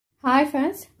Hi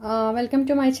friends, welcome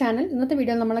to my channel. ഇന്നത്തെ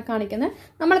വീഡിയോയിൽ നമ്മൾ കാണിക്കുന്നത്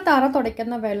നമ്മൾ തറ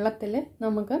തുടയ്ക്കുന്ന വെള്ളത്തിൽ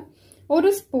നമുക്ക്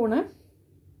ഒരു സ്പൂൺ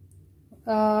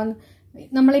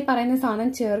നമ്മൾ ഈ പറയുന്ന സാധനം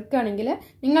ചേർക്കുകയാണെങ്കിൽ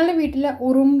നിങ്ങളുടെ വീട്ടിലെ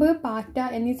ഉറുമ്പ് പാറ്റ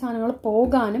എന്നീ സാധനങ്ങൾ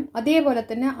പോകാനും അതേപോലെ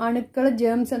തന്നെ അണുക്കൾ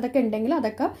ജേംസ് എന്തൊക്കെ ഉണ്ടെങ്കിൽ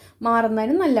അതൊക്കെ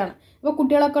മാറുന്നതിനും നല്ലതാണ്. അപ്പോൾ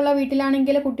കുട്ടികളൊക്കെ ഉള്ള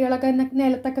വീട്ടിലാണെങ്കിൽ കുട്ടികളൊക്കെ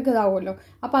നിലത്തൊക്കെ ഇതാവുമല്ലോ,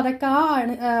 അപ്പോൾ അതൊക്കെ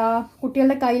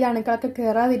കുട്ടികളുടെ കയ്യിൽ അണുക്കളൊക്കെ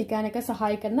കയറാതിരിക്കാനൊക്കെ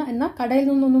സഹായിക്കുന്ന എന്നാൽ കടയിൽ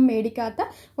നിന്നൊന്നും മേടിക്കാത്ത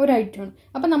ഒരു ഐറ്റമാണ്.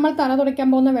 അപ്പോൾ നമ്മൾ തറ തുടയ്ക്കാൻ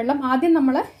പോകുന്ന വെള്ളം ആദ്യം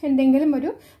നമ്മൾ എന്തെങ്കിലും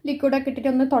ഒരു ലിക്വിഡൊക്കെ ഇട്ടിട്ട്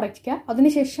ഒന്ന് തുടയ്ക്കുക.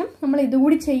 അതിനുശേഷം നമ്മൾ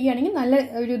ഇതുകൂടി ചെയ്യുകയാണെങ്കിൽ നല്ല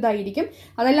ഒരു ഇതായിരിക്കും.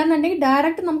 അതല്ലാന്നുണ്ടെങ്കിൽ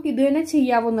ഡയറക്റ്റ് നമുക്ക് ഇത് തന്നെ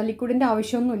ചെയ്യാവുന്ന ലിക്വിഡിൻ്റെ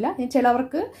ആവശ്യമൊന്നുമില്ല.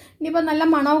 ചിലവർക്ക് ഇനിയിപ്പോൾ നല്ല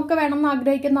മണമൊക്കെ വേണമെന്ന്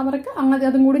ആഗ്രഹിക്കുന്നവർക്ക് അങ്ങനെ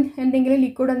അതും കൂടി എന്തെങ്കിലും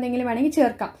ലിക്വിഡ് എന്തെങ്കിലും വേണമെങ്കിൽ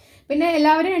ചേർക്കാം. പിന്നെ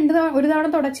എല്ലാവരും ഒരു തവണ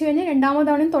തുടച്ചു കഴിഞ്ഞാൽ രണ്ടാമത്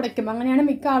തവണയും തുടയ്ക്കും. അങ്ങനെയാണ്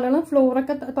മിക്ക ആളുകളും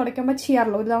ഫ്ലോറൊക്കെ തുടയ്ക്കുമ്പോൾ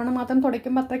ചെയ്യാറുള്ളൂ. ഒരു തവണ മാത്രം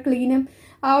തുടയ്ക്കുമ്പോൾ അത്ര ക്ലീനും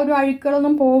ആ ഒരു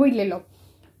അഴുക്കളൊന്നും പോവില്ലല്ലോ.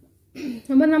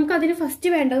 അപ്പം നമുക്ക് അതിന് ഫസ്റ്റ്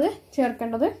വേണ്ടത്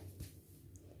ചേർക്കേണ്ടത്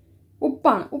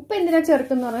ഉപ്പാണ്. ഉപ്പ് എന്തിനാ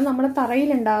ചേർക്കുന്നത് പറഞ്ഞാൽ നമ്മുടെ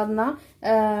തറയിലുണ്ടാകുന്ന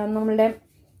നമ്മളുടെ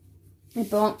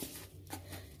ഇപ്പോൾ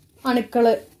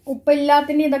അണുക്കള്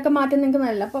ഉപ്പില്ലാത്തതിൻ്റെ ഇതൊക്കെ മാറ്റി നിങ്ങൾക്ക്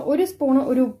നല്ല. അപ്പോൾ ഒരു സ്പൂണ്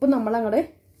ഒരു ഉപ്പ് നമ്മൾ അങ്ങോട്ട്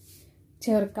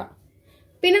ചേർക്കാം.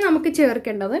 പിന്നെ നമുക്ക്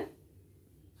ചേർക്കേണ്ടത്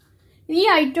ഈ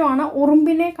ഐറ്റമാണ്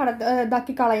ഉറുമ്പിനെ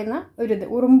ഇതാക്കി കളയുന്ന ഒരിത്.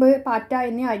 ഉറുമ്പ് പാറ്റ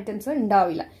എന്നീ ഐറ്റംസ്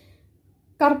ഉണ്ടാവില്ല.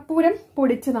 കർപ്പൂരം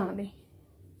പൊടിച്ചതാണ്.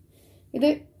 ഇത്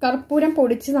കർപ്പൂരം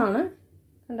പൊടിച്ചതാണ്,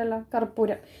 കണ്ടല്ലോ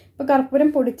കർപ്പൂരം. ഇപ്പോൾ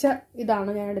കർപ്പൂരം പൊടിച്ച ഇതാണ്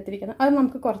ഞാൻ എടുത്തിരിക്കുന്നത്. അത്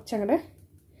നമുക്ക് കുറച്ചങ്ങോട്ട്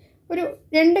ഒരു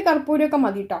 2 കർപ്പൂരമൊക്കെ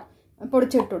മതി കേട്ടോ,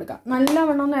 പൊടിച്ചിട്ട് കൊടുക്കാം.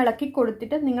 നല്ലവണ്ണം ഒന്ന് ഇളക്കി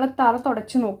കൊടുത്തിട്ട് നിങ്ങൾ തറ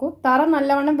തുടച്ച് നോക്കൂ. തറ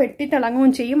നല്ലവണ്ണം വെട്ടി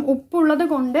തിളങ്ങുകയും ചെയ്യും. ഉപ്പുള്ളത്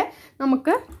കൊണ്ട്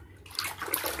നമുക്ക്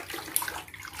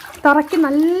തറയ്ക്ക്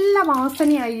നല്ല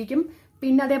വാസനയായിരിക്കും.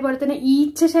 പിന്നെ അതേപോലെ തന്നെ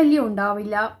ഈച്ച ശല്യം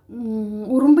ഉണ്ടാവില്ല,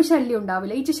 ഉറുമ്പ് ശല്യം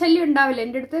ഉണ്ടാവില്ല, ഈച്ച ശല്യം ഉണ്ടാവില്ല.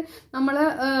 എൻ്റെ അടുത്ത് നമ്മൾ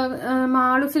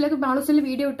മാളൂസിൽ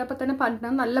വീഡിയോ ഇട്ടപ്പോൾ തന്നെ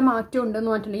പറഞ്ഞത് നല്ല മാറ്റം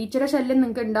ഉണ്ടെന്ന് പറഞ്ഞിട്ടുണ്ട്. ഈച്ചയുടെ ശല്യം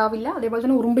നിങ്ങൾക്ക് ഉണ്ടാവില്ല, അതേപോലെ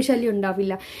തന്നെ ഉറുമ്പ് ശല്യം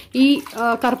ഉണ്ടാവില്ല ഈ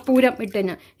കർപ്പൂരം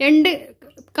ഇട്ടുകഴിഞ്ഞാൽ. 2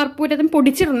 കർപ്പൂരത്തും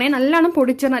പൊടിച്ചിടണേ, നല്ലവണ്ണം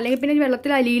പൊടിച്ചിടണം, അല്ലെങ്കിൽ പിന്നെ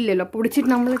വെള്ളത്തിൽ അലിയില്ലല്ലോ. പൊടിച്ചിട്ട്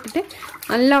നമ്മളിട്ടിട്ട്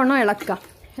നല്ലവണ്ണം ഇളക്കുക.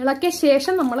 ഇളക്കിയ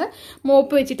ശേഷം നമ്മൾ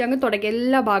മോപ്പ് വെച്ചിട്ട് അങ്ങ് തുടയ്ക്കുക.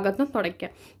 എല്ലാ ഭാഗത്തും തുടയ്ക്കുക.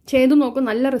 ചെയ്തു നോക്കും,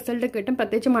 നല്ല റിസൾട്ട് കിട്ടും.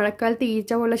 പ്രത്യേകിച്ച് മഴക്കാലത്ത്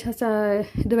ഈച്ച പോലെ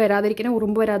ഇത് വരാതിരിക്കാനും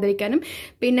ഉറുമ്പ് വരാതിരിക്കാനും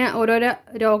പിന്നെ ഓരോരോ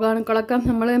രോഗാണുക്കളൊക്കെ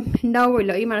നമ്മൾ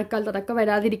ഉണ്ടാവുമല്ലോ ഈ മഴക്കാലത്ത്, അതൊക്കെ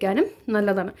വരാതിരിക്കാനും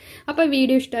നല്ലതാണ്. അപ്പോൾ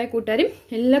വീഡിയോ ഇഷ്ടമായ കൂട്ടുകാരും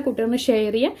എല്ലാ കൂട്ടുകാരും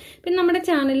ഷെയർ ചെയ്യുക. പിന്നെ നമ്മുടെ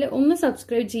ചാനൽ ഒന്ന്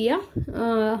സബ്സ്ക്രൈബ്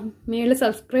ചെയ്യുക. മേളിൽ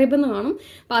സബ്സ്ക്രൈബ് എന്ന് കാണും.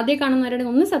 അപ്പോൾ ആദ്യം കാണുന്നവരുടെ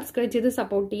ഒന്ന് സബ്സ്ക്രൈബ് ചെയ്ത്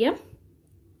സപ്പോർട്ട് ചെയ്യുക.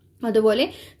 അതുപോലെ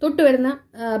തൊട്ട് വരുന്ന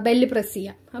ബെല്ല് പ്രസ്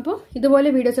ചെയ്യാം. അപ്പോൾ ഇതുപോലെ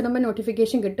വീഡിയോസ് ഇടുമ്പോൾ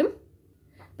നോട്ടിഫിക്കേഷൻ കിട്ടും.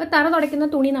 അപ്പോൾ തറ തുടയ്ക്കുന്ന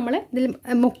തുണി നമ്മൾ ഇതിൽ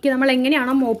മുക്കി, നമ്മൾ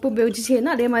എങ്ങനെയാണോ മോപ്പ് ഉപയോഗിച്ച്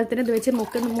ചെയ്യുന്നത് അതേമാതിരി തന്നെ ഇത് വെച്ച്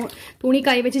തുണി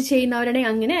കൈവച്ച് ചെയ്യുന്നവരുടെ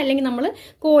അങ്ങനെ, അല്ലെങ്കിൽ നമ്മൾ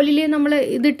കോലിൽ നമ്മൾ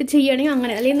ഇതിട്ട് ചെയ്യുകയാണെങ്കിൽ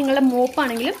അങ്ങനെ, അല്ലെങ്കിൽ നിങ്ങളുടെ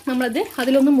മോപ്പാണെങ്കിലും നമ്മളത്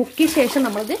അതിലൊന്ന് മുക്കിയ ശേഷം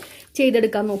നമ്മളത്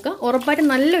ചെയ്തെടുക്കാൻ നോക്കുക. ഉറപ്പായിട്ട്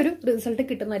നല്ലൊരു റിസൾട്ട്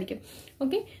കിട്ടുന്നതായിരിക്കും.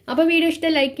 ഓക്കെ, അപ്പോൾ വീഡിയോ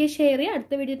ഇഷ്ടം ലൈക്ക് ചെയ്യുക, ഷെയർ ചെയ്യുക.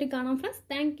 അടുത്ത വീഡിയോയിൽ കാണാം ഫ്രണ്ട്സ്.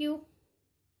 താങ്ക്